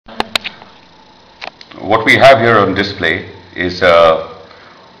what we have here on display is a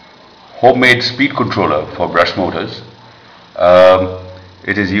homemade speed controller for brush motors.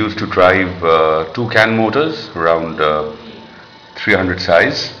 It is used to drive two can motors around 300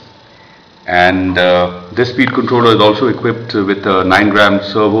 size, and this speed controller is also equipped with a 9-gram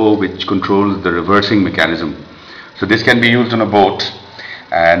servo which controls the reversing mechanism. So this can be used on a boat,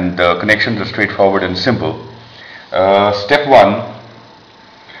 and the connections are straightforward and simple. Step 1,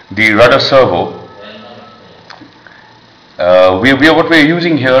 the rudder servo. What we're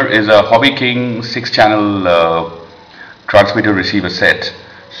using here is a Hobby King 6-channel transmitter receiver set.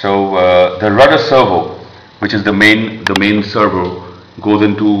 So the rudder servo, which is the main servo, goes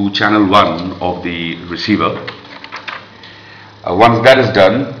into channel 1 of the receiver. Once that is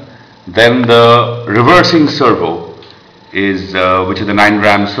done, then the reversing servo is which is the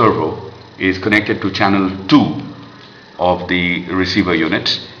 9-gram servo, is connected to channel 2 of the receiver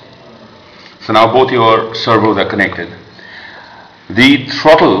unit. So now both your servos are connected. The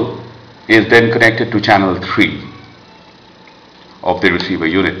throttle is then connected to channel 3 of the receiver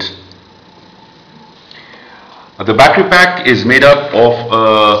unit. The battery pack is made up of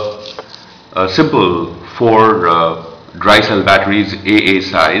a simple 4 dry cell batteries, AA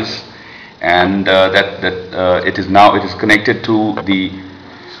size, and it is connected to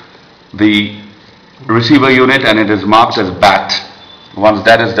the receiver unit, and it is marked as BAT. Once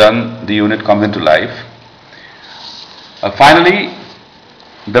that is done, the unit comes into life. Finally,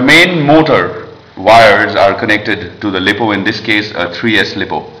 the main motor wires are connected to the LiPo, in this case a 3S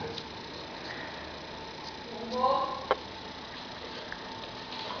LiPo.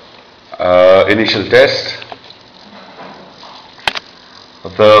 Initial test.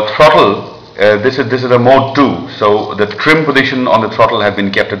 The throttle, this is a mode 2, so the trim position on the throttle has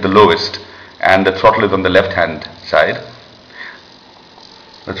been kept at the lowest, and the throttle is on the left hand side.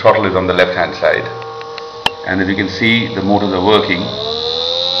 The throttle is on the left hand side, and as you can see, the motors are working.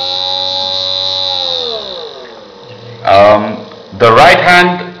 The right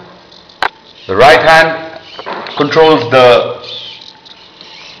hand controls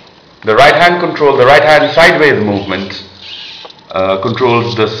the right hand sideways movement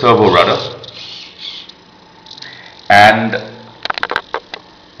controls the servo rudder, and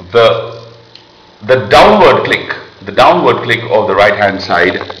the downward click of the right hand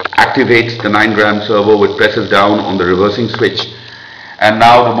side activates the 9-gram servo, which presses down on the reversing switch, and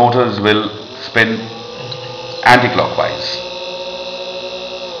now the motors will spin anti-clockwise.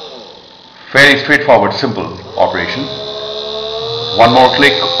 Fairly straightforward, simple operation. One more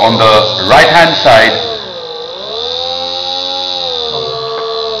click on the right hand side.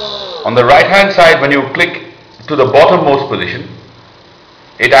 On the right hand side, when you click to the bottommost position,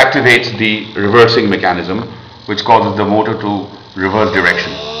 it activates the reversing mechanism, which causes the motor to reverse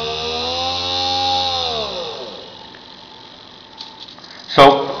direction.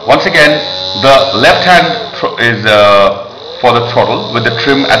 So once again, the left hand is for the throttle with the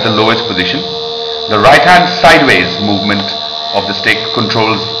trim at the lowest position. The right hand sideways movement of the stick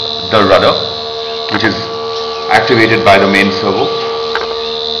controls the rudder, which is activated by the main servo,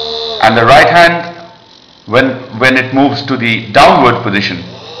 and the right hand, when it moves to the downward position,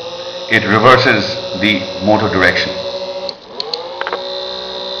 it reverses the motor direction.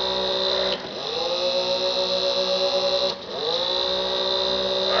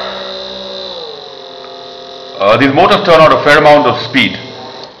 These motors turn out a fair amount of speed,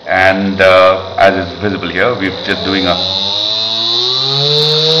 and as is visible here, we're just doing a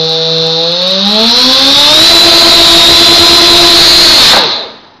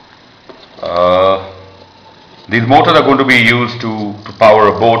these motors are going to be used to power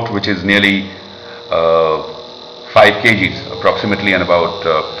a boat which is nearly 5 kgs approximately, and about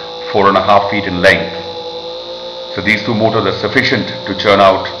 4.5 feet in length. So these two motors are sufficient to churn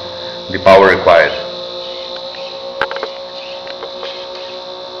out the power required.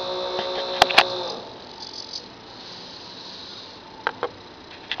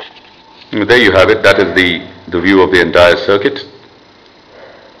 There you have it. That is the view of the entire circuit,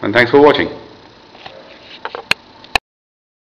 and thanks for watching.